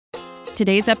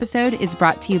Today's episode is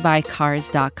brought to you by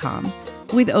Cars.com.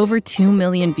 With over 2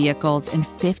 million vehicles and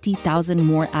 50,000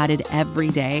 more added every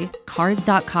day,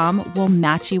 Cars.com will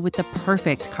match you with the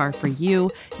perfect car for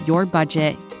you, your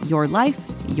budget, your life,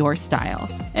 your style.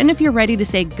 And if you're ready to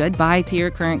say goodbye to your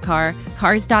current car,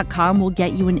 Cars.com will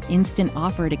get you an instant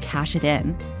offer to cash it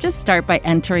in. Just start by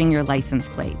entering your license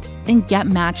plate and get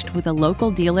matched with a local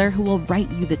dealer who will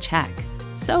write you the check.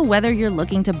 So whether you're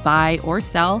looking to buy or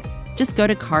sell, just go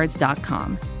to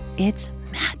Cars.com. It's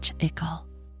magical.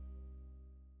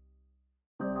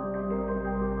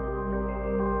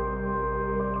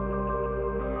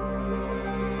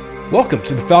 Welcome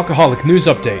to the Falcoholic News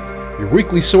Update, your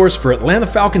weekly source for Atlanta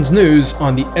Falcons news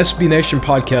on the SB Nation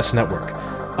Podcast Network.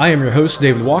 I am your host,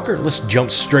 David Walker. Let's jump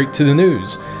straight to the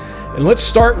news. And let's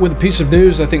start with a piece of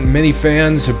news I think many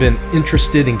fans have been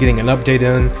interested in getting an update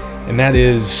in, and that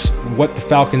is what the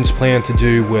Falcons plan to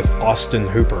do with Austin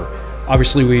Hooper.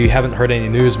 Obviously, we haven't heard any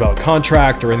news about a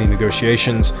contract or any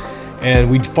negotiations, and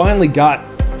we finally got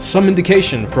some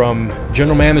indication from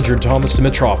General Manager Thomas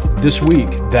Dimitroff this week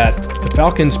that the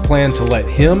Falcons plan to let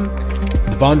him,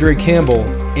 Devondre Campbell,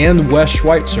 and Wes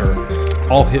Schweitzer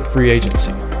all hit free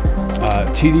agency.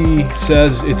 TD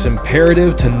says it's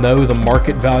imperative to know the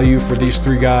market value for these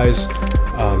three guys.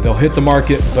 They'll hit the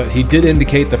market, but he did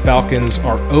indicate the Falcons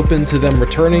are open to them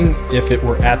returning if it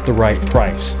were at the right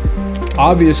price.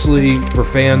 Obviously, for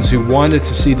fans who wanted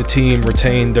to see the team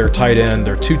retain their tight end,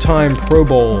 their two-time Pro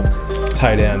Bowl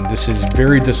tight end, this is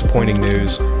very disappointing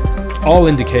news. All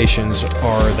indications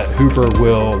are that Hooper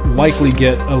will likely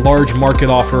get a large market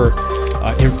offer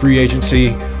in free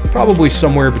agency, probably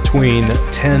somewhere between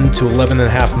 10 to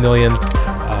 11.5 million,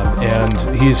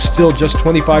 and he's still just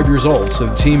 25 years old, so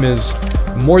the team is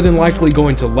more than likely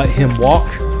going to let him walk.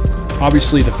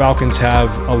 Obviously, the Falcons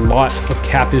have a lot of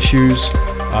cap issues.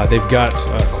 They've got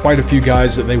quite a few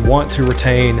guys that they want to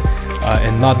retain,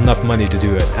 and not enough money to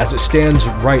do it. As it stands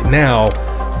right now,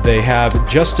 they have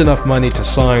just enough money to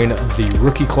sign the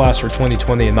rookie class for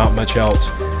 2020 and not much else.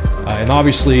 And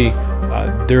obviously,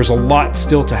 there's a lot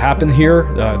still to happen here.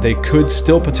 They could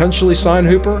still potentially sign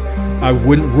Hooper. I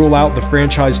wouldn't rule out the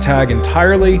franchise tag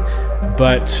entirely,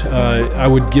 but I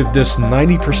would give this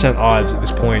 90% odds at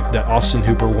this point that Austin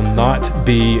Hooper will not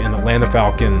be an Atlanta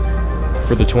Falcon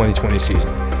for the 2020 season.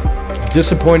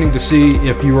 Disappointing to see.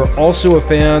 If you are also a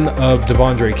fan of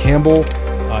Devondre Campbell,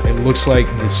 it looks like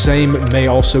the same may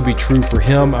also be true for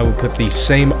him. I would put the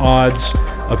same odds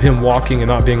of him walking and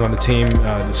not being on the team,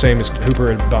 the same as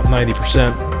Hooper at about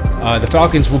 90%. The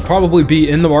Falcons will probably be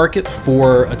in the market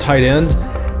for a tight end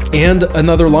and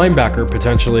another linebacker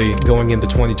potentially going into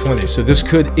 2020. So this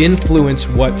could influence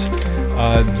what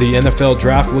the NFL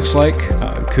draft looks like,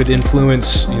 could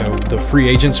influence the free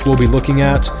agents we'll be looking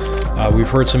at. We've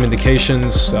heard some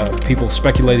indications, people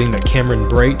speculating that Cameron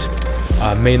Brate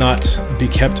may not be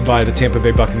kept by the Tampa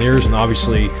Bay Buccaneers, and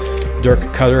obviously Dirk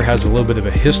Cutter has a little bit of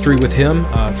a history with him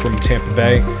from Tampa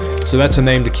Bay, so that's a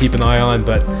name to keep an eye on.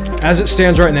 But as it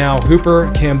stands right now,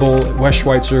 Hooper, Campbell, Wes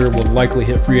Schweitzer will likely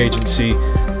hit free agency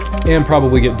and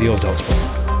probably get deals elsewhere.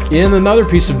 In another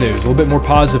piece of news, a little bit more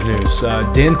positive news,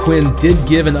 Dan Quinn did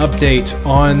give an update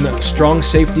on strong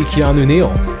safety Keanu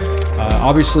Neal.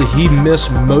 Obviously, he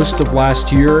missed most of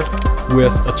last year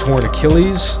with a torn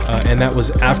Achilles, and that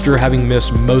was after having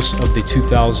missed most of the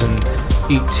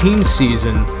 2018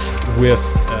 season with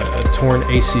a torn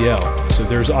ACL. So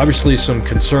there's obviously some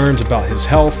concerns about his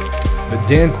health, but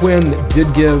Dan Quinn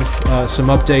did give some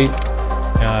update.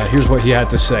 Here's what he had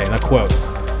to say, and I quote,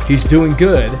 "He's doing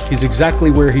good. He's exactly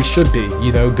where he should be,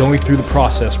 going through the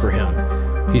process for him.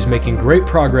 He's making great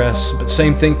progress, but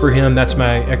same thing for him. That's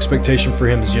my expectation for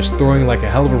him, is just throwing like a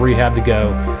hell of a rehab to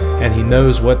go, and he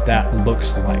knows what that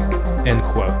looks like," end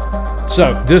quote.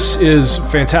 So this is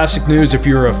fantastic news if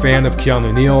you're a fan of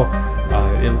Keanu Neal.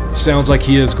 It sounds like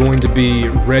he is going to be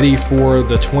ready for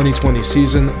the 2020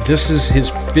 season. This is his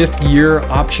 5th year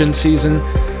option season.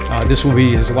 This will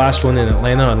be his last one in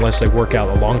Atlanta unless they work out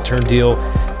a long-term deal.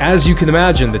 As you can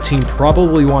imagine, the team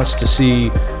probably wants to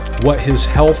see what his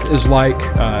health is like,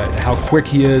 how quick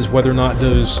he is, whether or not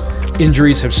those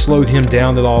injuries have slowed him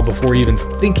down at all before even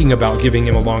thinking about giving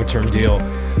him a long-term deal.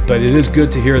 But it is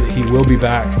good to hear that he will be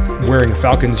back wearing a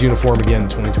Falcons uniform again in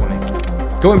 2020.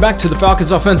 Going back to the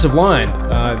Falcons offensive line,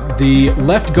 the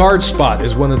left guard spot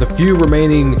is one of the few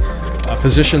remaining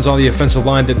positions on the offensive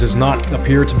line that does not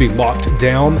appear to be locked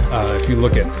down. If you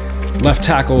look at left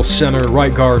tackle, center,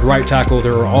 right guard, right tackle,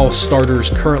 there are all starters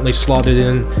currently slotted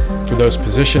in for those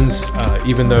positions,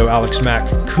 even though Alex Mack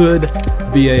could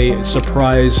be a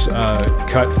surprise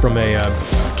cut from a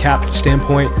cap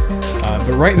standpoint.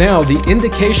 But right now, the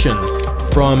indication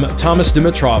from Thomas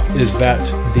Dimitrov is that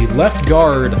the left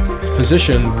guard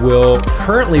position will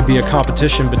currently be a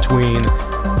competition between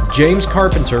James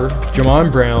Carpenter,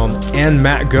 Jamon Brown, and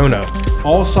Matt Gono.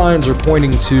 All signs are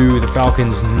pointing to the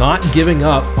Falcons not giving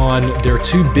up on their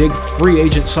two big free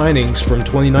agent signings from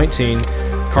 2019,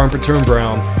 Carpenter and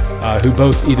Brown, who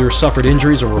both either suffered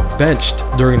injuries or were benched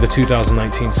during the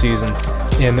 2019 season,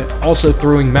 and also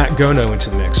throwing Matt Gono into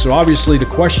the mix. So obviously the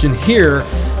question here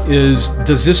is,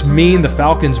 does this mean the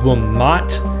Falcons will not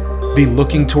be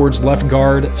looking towards left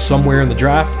guard somewhere in the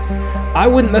draft? I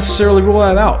wouldn't necessarily rule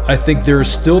that out. I think there's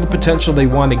still the potential they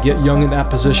want to get young in that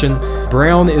position.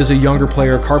 Brown is a younger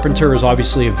player. Carpenter is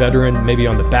obviously a veteran, maybe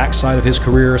on the backside of his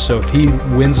career. So if he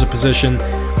wins the position,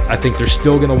 I think they're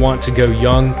still going to want to go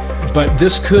young. But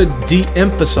this could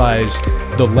de-emphasize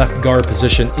the left guard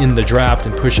position in the draft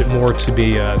and push it more to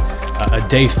be a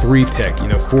day 3 pick,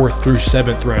 4th through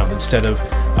 7th round, instead of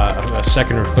a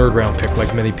 2nd or 3rd round pick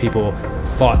like many people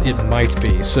thought it might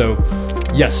be. So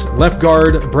yes, left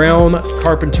guard, Brown,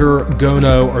 Carpenter,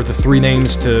 Gono are the 3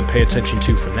 names to pay attention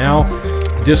to for now.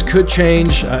 This could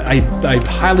change. I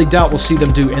highly doubt we'll see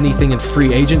them do anything in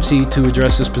free agency to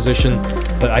address this position,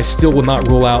 but I still will not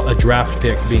rule out a draft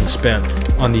pick being spent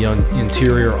on the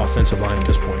interior offensive line at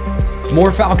this point.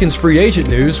 More Falcons free agent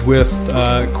news with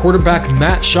quarterback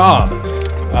Matt Schaub,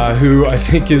 who I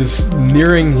think is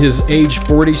nearing his age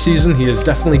 40 season. He is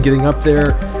definitely getting up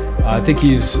there. I think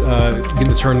he's going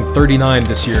to turn 39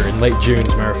 this year in late June,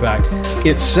 as a matter of fact.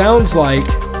 It sounds like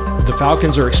the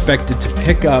Falcons are expected to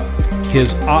pick up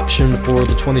his option for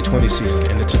the 2020 season,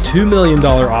 and it's a $2 million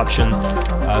option,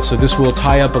 so this will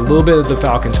tie up a little bit of the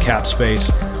Falcons cap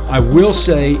space. I will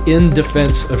say, in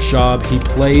defense of Schaub, he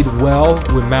played well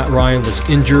when Matt Ryan was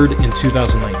injured in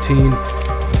 2019.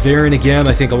 There and again,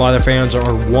 I think a lot of fans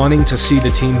are wanting to see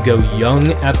the team go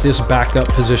young at this backup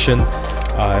position.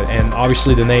 And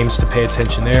obviously the names to pay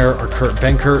attention there are Kurt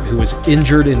Benkert, who was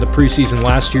injured in the preseason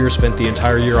last year, spent the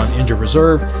entire year on injured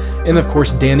reserve, and of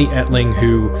course Danny Etling,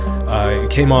 who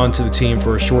came on to the team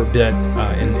for a short bit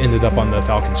and ended up on the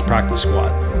Falcons practice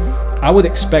squad. I would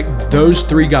expect those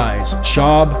 3 guys,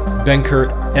 Schaub,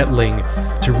 Benkert, Etling,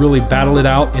 to really battle it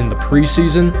out in the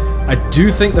preseason. I do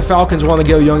think the Falcons want to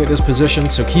go young at this position,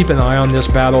 so keep an eye on this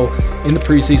battle in the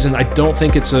preseason. I don't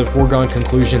think it's a foregone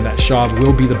conclusion that Schaub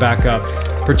will be the backup,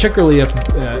 particularly if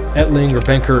Etling or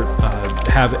Benkert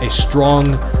have a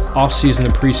strong offseason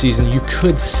and preseason. You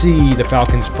could see the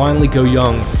Falcons finally go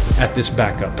young at this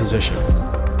backup position.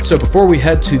 So before we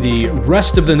head to the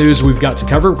rest of the news we've got to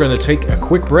cover, we're going to take a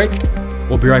quick break.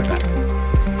 We'll be right back.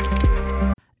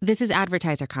 This is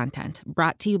advertiser content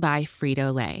brought to you by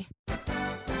Frito-Lay.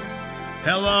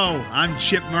 Hello, I'm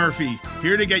Chip Murphy,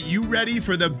 here to get you ready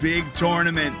for the big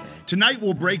tournament. Tonight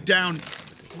we'll break down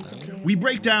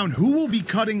who will be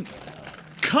cutting...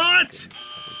 Cut!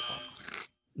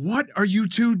 What are you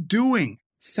two doing?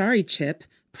 Sorry, Chip.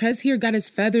 Prez here got his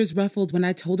feathers ruffled when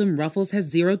I told him Ruffles has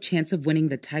 0 chance of winning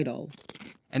the title.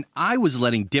 And I was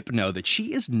letting Dip know that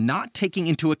she is not taking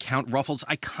into account Ruffles'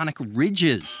 iconic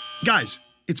ridges. Guys,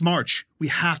 it's March. We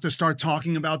have to start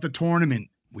talking about the tournament.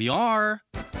 We are.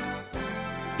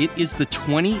 It is the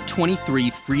 2023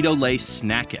 Frito-Lay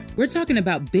Snack It. We're talking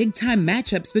about big-time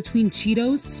matchups between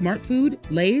Cheetos, Smart Food,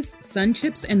 Lay's, Sun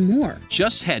Chips, and more.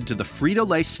 Just head to the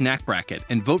Frito-Lay Snack Bracket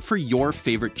and vote for your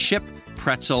favorite chip,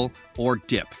 pretzel, or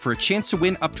dip for a chance to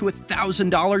win up to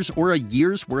 $1,000 or a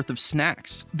year's worth of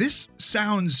snacks. This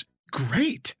sounds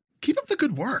great. Keep up the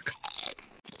good work.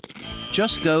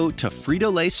 Just go to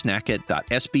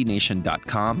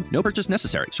fritolaysnackit.sbnation.com. No purchase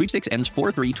necessary. Sweepstakes ends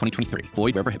 4/3/2023.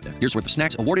 Void where prohibited. Year's worth of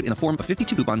snacks awarded in the form of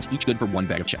 52 coupons, each good for 1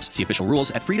 bag of chips. See official rules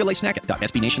at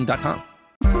fritolaysnackit.sbnation.com.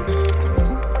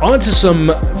 On to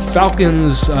some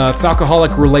Falcons,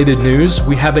 Falcoholic-related news.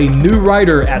 We have a new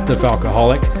writer at the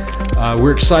Falcoholic.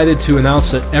 We're excited to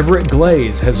announce that Everett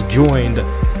Glaze has joined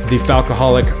the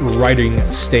Falcoholic writing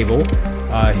stable.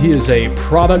 He is a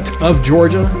product of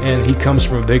Georgia, and he comes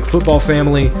from a big football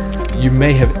family. You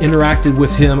may have interacted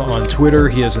with him on Twitter.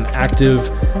 He is an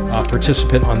active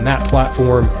participant on that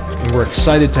platform, and we're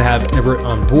excited to have Everett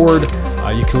on board.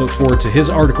 You can look forward to his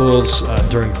articles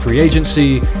during free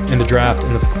agency, in the draft,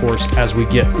 and of course as we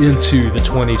get into the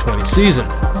 2020 season.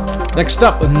 Next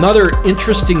up, another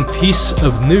interesting piece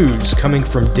of news coming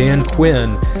from Dan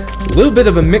Quinn. A little bit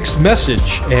of a mixed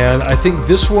message, and I think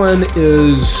this one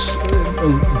is,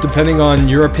 depending on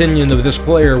your opinion of this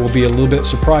player, will be a little bit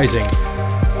surprising.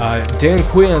 Dan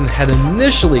Quinn had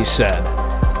initially said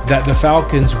that the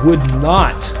Falcons would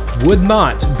not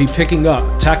be picking up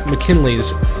Takk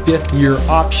McKinley's 5th-year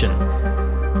option.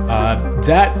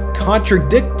 That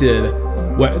contradicted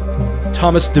what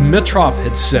Thomas Dimitroff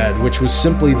had said, which was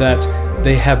simply that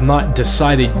they have not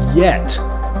decided yet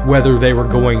whether they were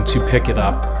going to pick it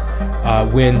up.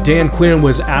 When Dan Quinn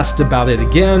was asked about it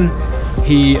again,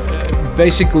 he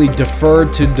basically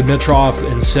deferred to Dimitroff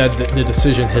and said that the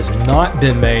decision has not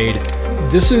been made.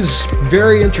 This is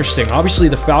very interesting. Obviously,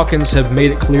 the Falcons have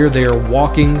made it clear they are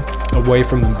walking away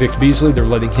from Vic Beasley. They're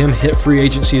letting him hit free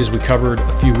agency, as we covered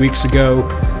a few weeks ago.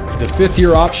 The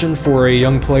 5th-year option for a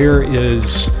young player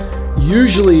is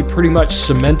usually pretty much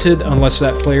cemented unless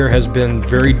that player has been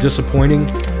very disappointing.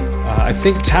 I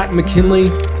think Takk McKinley,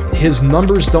 his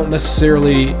numbers don't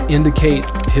necessarily indicate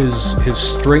his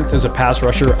strength as a pass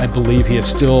rusher. I believe he is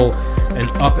still an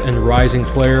up and rising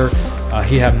player.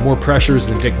 He had more pressures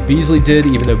than Vic Beasley did,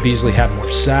 even though Beasley had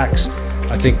more sacks.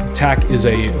 I think Takk is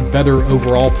a better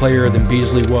overall player than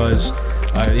Beasley was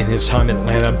in his time in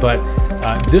Atlanta, but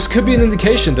this could be an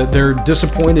indication that they're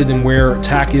disappointed in where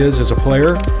Takk is as a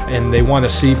player, and they want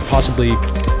to see possibly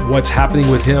what's happening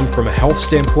with him from a health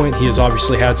standpoint. He has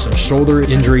obviously had some shoulder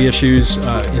injury issues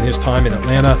in his time in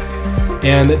Atlanta,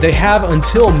 and they have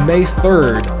until May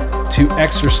 3rd to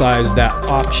exercise that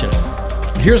option.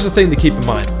 Here's the thing to keep in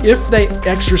mind. If they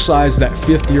exercise that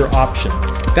 5th-year option,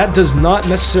 that does not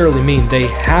necessarily mean they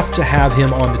have to have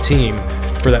him on the team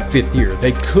for that 5th year.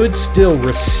 They could still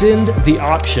rescind the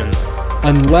option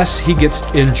unless he gets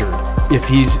injured. If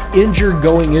he's injured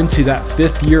going into that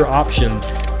 5th-year option,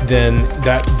 then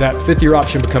that 5th-year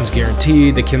option becomes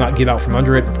guaranteed. They cannot get out from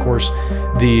under it. Of course,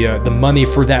 the money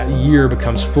for that year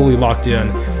becomes fully locked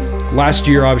in. Last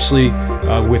year, obviously,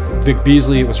 with Vic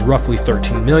Beasley, it was roughly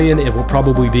 $13 million. It will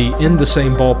probably be in the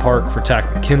same ballpark for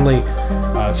Takk McKinley.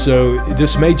 So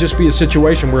this may just be a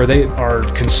situation where they are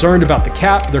concerned about the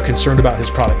cap, they're concerned about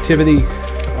his productivity,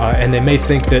 and they may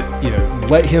think that,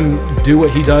 let him do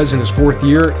what he does in his 4th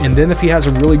year, and then if he has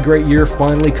a really great year,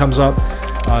 finally comes up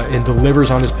and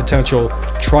delivers on his potential,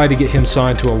 try to get him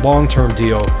signed to a long-term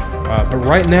deal. But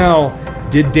right now,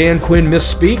 did Dan Quinn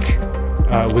misspeak?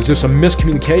 Was this a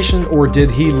miscommunication, or did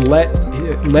he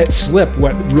let slip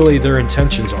what really their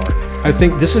intentions are? I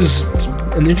think this is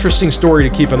an interesting story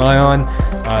to keep an eye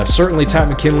on. Certainly, Takk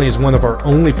McKinley is one of our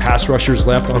only pass rushers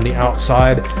left on the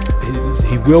outside.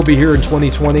 He will be here in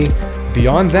 2020.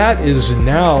 Beyond that is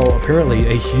now apparently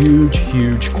a huge,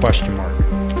 huge question mark.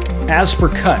 As for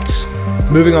cuts,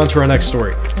 moving on to our next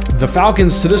story. The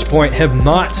Falcons to this point have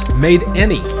not made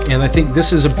any, and I think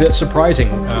this is a bit surprising.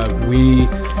 We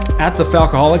at the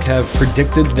Falcoholic have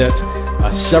predicted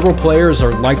that several players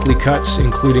are likely cuts,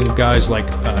 including guys like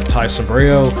Ty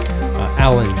Sambraio,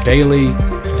 Alan Bailey,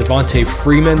 Devontae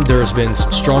Freeman. There's been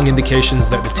some strong indications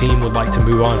that the team would like to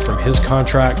move on from his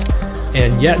contract,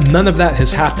 and yet none of that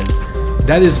has happened.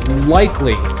 That is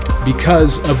likely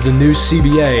because of the new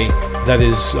CBA that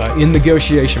is in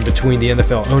negotiation between the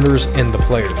NFL owners and the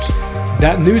players.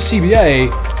 That new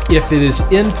CBA, if it is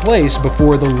in place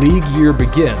before the league year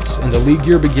begins, and the league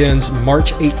year begins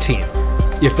March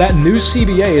 18th, if that new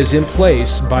CBA is in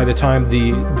place by the time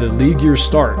the league year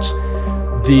starts,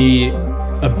 the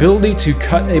ability to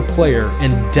cut a player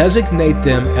and designate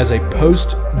them as a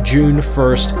post-June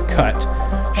 1st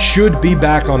cut should be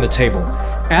back on the table.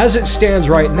 As it stands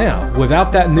right now,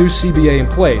 without that new CBA in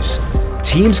place,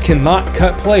 teams cannot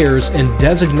cut players and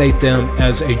designate them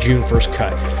as a June 1st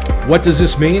cut. What does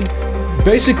this mean?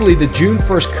 Basically, the June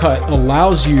 1st cut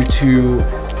allows you to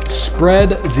spread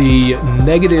the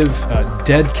negative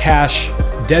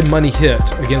dead money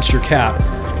hit against your cap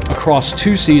across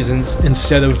 2 seasons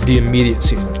instead of the immediate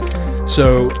season.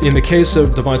 So in the case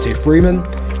of Devontae Freeman,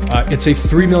 it's a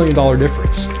 $3 million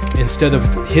difference. Instead of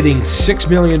hitting $6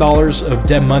 million of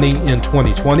dead money in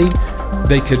 2020,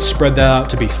 they could spread that out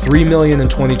to be $3 million in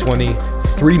 2020,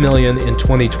 $3 million in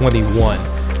 2021.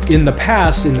 In the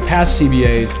past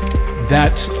CBAs,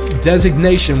 that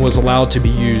designation was allowed to be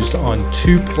used on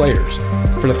 2 players.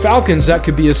 For the Falcons, that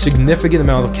could be a significant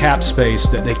amount of cap space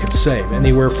that they could save,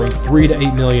 anywhere from $3 to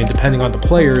 $8 million, depending on the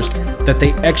players that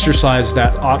they exercise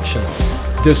that option.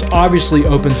 This obviously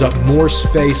opens up more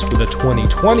space for the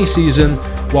 2020 season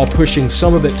while pushing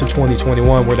some of it to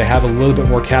 2021, where they have a little bit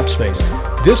more cap space.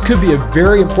 This could be a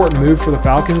very important move for the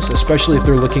Falcons, especially if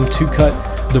they're looking to cut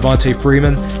Devontae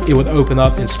Freeman. It would open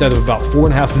up, instead of about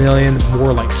 $4.5 million,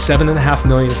 more like $7.5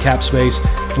 million of cap space,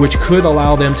 which could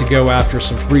allow them to go after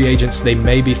some free agents they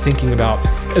may be thinking about,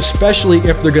 especially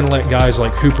if they're going to let guys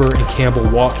like Hooper and Campbell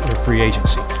walk in free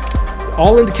agency.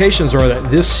 All indications are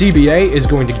that this CBA is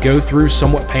going to go through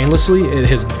somewhat painlessly. It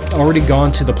has already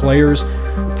gone to the players.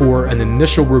 for an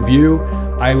initial review.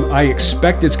 I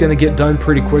expect it's going to get done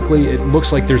pretty quickly. It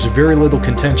looks like there's very little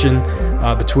contention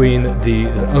between the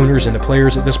owners and the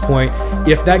players at this point.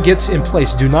 If that gets in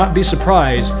place, do not be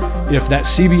surprised if that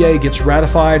CBA gets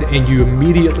ratified and you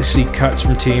immediately see cuts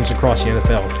from teams across the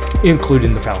NFL,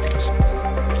 including the Falcons.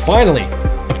 Finally,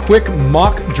 a quick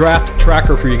mock draft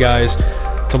tracker for you guys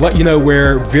to let you know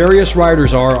where various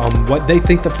writers are on what they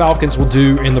think the Falcons will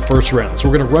do in the first round. So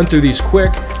we're going to run through these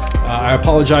quick. I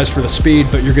apologize for the speed,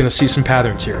 but you're going to see some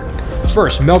patterns here.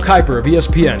 First, Mel Kiper of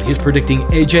ESPN. He's predicting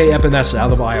A.J. Epinesa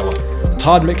out of Iowa.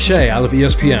 Todd McShay out of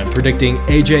ESPN predicting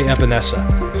A.J. Epinesa.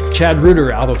 Chad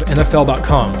Reuter out of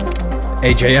NFL.com.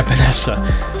 A.J. Epinesa.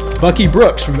 Bucky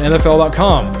Brooks from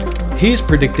NFL.com. He's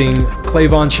predicting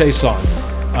Clavon Chaisson.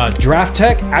 Draft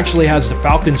Tech actually has the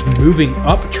Falcons moving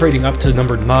up, trading up to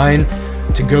number 9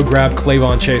 to go grab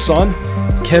Clavon Chaisson.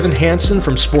 Kevin Hansen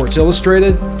from Sports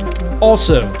Illustrated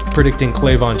also predicting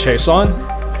Clavon Chaisson.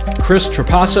 Chris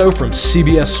Trapasso from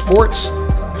CBS Sports,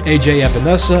 A.J.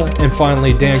 Epinesa, and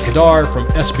finally Dan Kadar from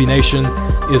SB Nation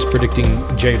is predicting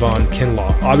Javon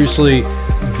Kinlaw. Obviously,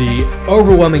 the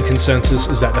overwhelming consensus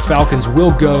is that the Falcons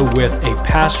will go with a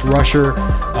pass rusher,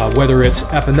 whether it's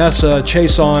Epinesa,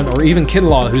 Chaisson, or even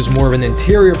Kinlaw, who's more of an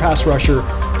interior pass rusher.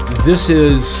 This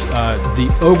is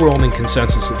the overwhelming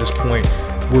consensus at this point.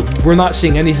 We're not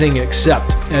seeing anything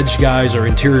except edge guys or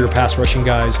interior pass rushing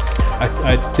guys.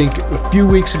 I think a few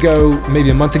weeks ago, maybe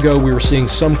a month ago, we were seeing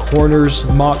some corners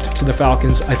mocked to the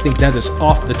Falcons. I think that is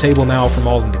off the table now from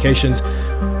all indications,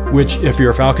 which, if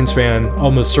you're a Falcons fan,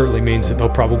 almost certainly means that they'll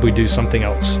probably do something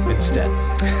else instead.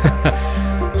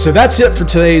 So that's it for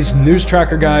today's news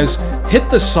tracker, guys. Hit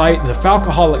the site,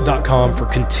 thefalcoholic.com, for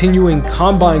continuing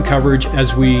combine coverage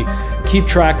as we keep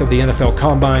track of the NFL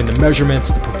Combine, the measurements,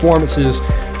 the performances,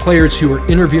 players who are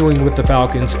interviewing with the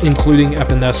Falcons, including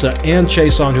Epinesa and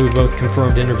Chaisson, who have both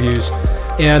confirmed interviews,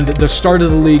 and the start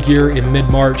of the league year in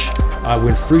mid-March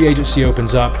when free agency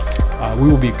opens up. We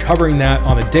will be covering that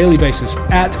on a daily basis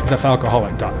at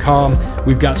thefalcoholic.com.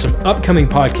 We've got some upcoming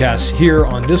podcasts here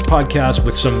on this podcast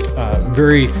with some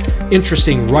very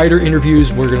interesting writer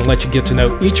interviews. We're going to let you get to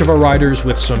know each of our writers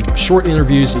with some short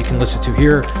interviews that you can listen to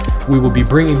here. We will be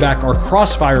bringing back our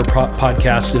Crossfire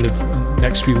podcast in the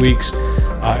next few weeks.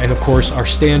 And of course, our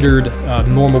standard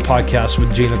normal podcast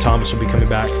with Gina Thomas will be coming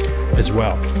back as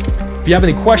well. If you have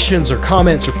any questions or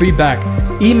comments or feedback,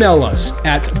 email us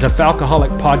at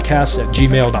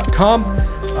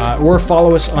thefalcoholicpodcast@gmail.com or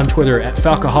follow us on Twitter at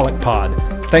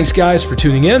FalcoholicPod. Thanks, guys, for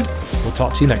tuning in. We'll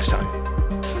talk to you next time.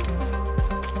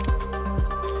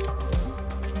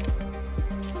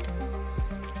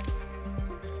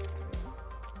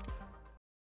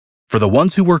 For the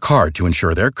ones who work hard to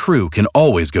ensure their crew can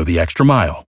always go the extra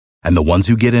mile, and the ones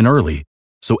who get in early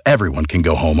so everyone can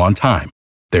go home on time,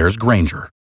 there's Grainger,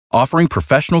 offering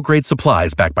professional-grade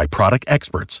supplies backed by product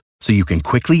experts so you can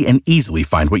quickly and easily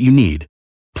find what you need.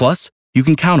 Plus, you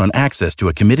can count on access to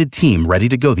a committed team ready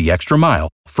to go the extra mile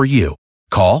for you.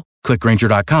 Call, click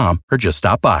Grainger.com, or just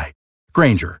stop by.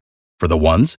 Grainger, for the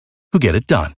ones who get it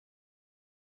done.